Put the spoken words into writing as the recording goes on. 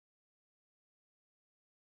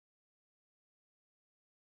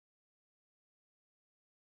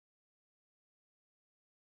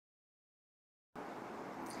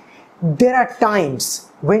There are times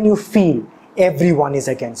when you feel everyone is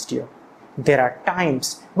against you. There are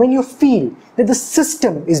times when you feel that the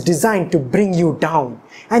system is designed to bring you down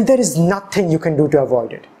and there is nothing you can do to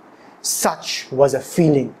avoid it. Such was a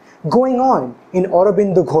feeling going on in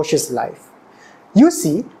Aurobindo Ghosh's life. You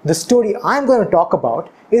see, the story I'm going to talk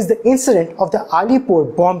about is the incident of the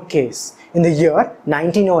Alipur bomb case in the year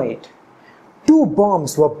 1908. 2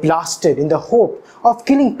 bombs were blasted in the hope of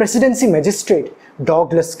killing Presidency Magistrate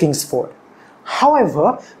Douglas Kingsford.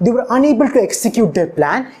 However, they were unable to execute their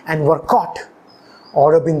plan and were caught.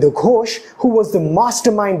 Aurobindo Ghosh, who was the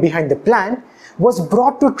mastermind behind the plan, was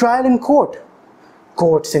brought to trial in court.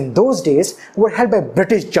 Courts in those days were held by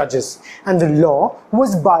British judges and the law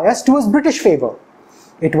was biased towards British favor.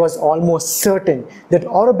 It was almost certain that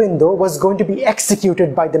Aurobindo was going to be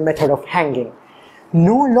executed by the method of hanging.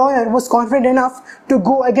 No lawyer was confident enough to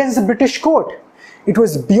go against the British court. It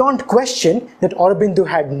was beyond question that Aurobindo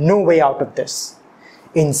had no way out of this.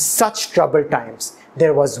 In such troubled times,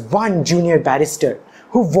 there was one junior barrister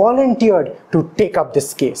who volunteered to take up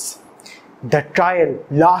this case. The trial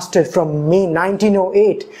lasted from May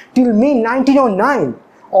 1908 till May 1909,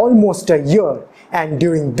 almost a year, and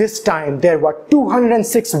during this time there were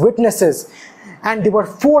 206 witnesses and there were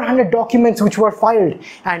 400 documents which were filed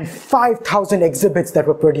and 5,000 exhibits that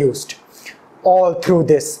were produced. All through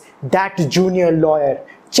this, that junior lawyer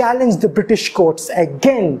challenged the British courts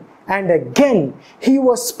again and again. He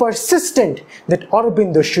was persistent that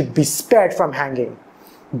Aurobindo should be spared from hanging.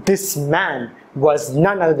 This man was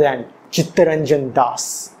none other than Chittaranjan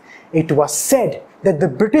Das. It was said that the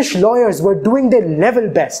British lawyers were doing their level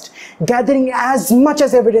best, gathering as much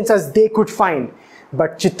as evidence as they could find.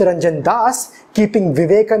 But Chittaranjan Das, keeping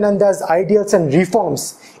Vivekananda's ideals and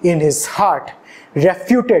reforms in his heart,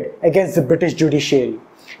 refuted against the British judiciary.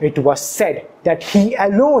 It was said that he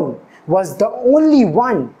alone was the only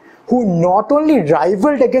one who not only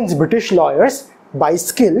rivaled against British lawyers by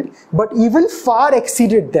skill, but even far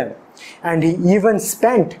exceeded them. And he even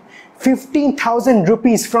spent 15,000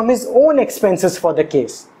 rupees from his own expenses for the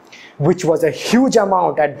case, which was a huge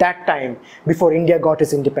amount at that time before India got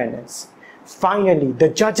its independence. Finally, the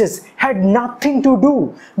judges had nothing to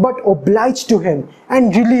do but oblige to him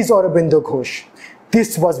and release Aurobindo Ghosh.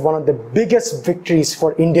 This was one of the biggest victories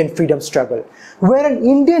for Indian freedom struggle, where an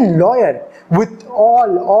Indian lawyer with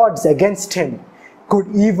all odds against him could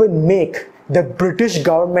even make the British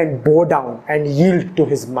government bow down and yield to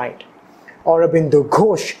his might. Aurobindo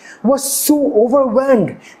Ghosh was so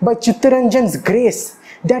overwhelmed by Chittaranjan's grace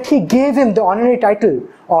that he gave him the honorary title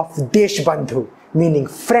of Deshbandhu, meaning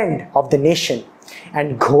friend of the nation.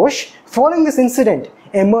 And Ghosh, following this incident,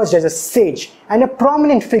 emerged as a sage and a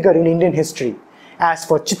prominent figure in Indian history. As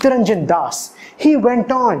for Chittaranjan Das, he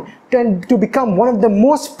went on to become one of the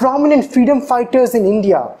most prominent freedom fighters in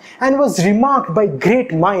India and was remarked by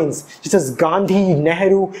great minds such as Gandhi,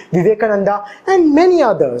 Nehru, Vivekananda and many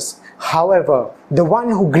others. However, the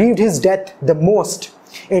one who grieved his death the most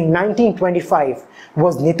in 1925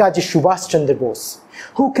 was Netaji Subhash Chandra Bose,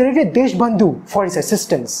 who credited Deshbandhu for his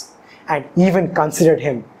assistance and even considered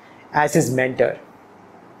him as his mentor.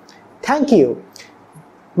 Thank you.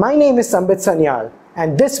 My name is Sambit Sanyal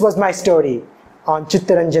and this was my story on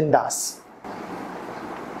Chittaranjan Das.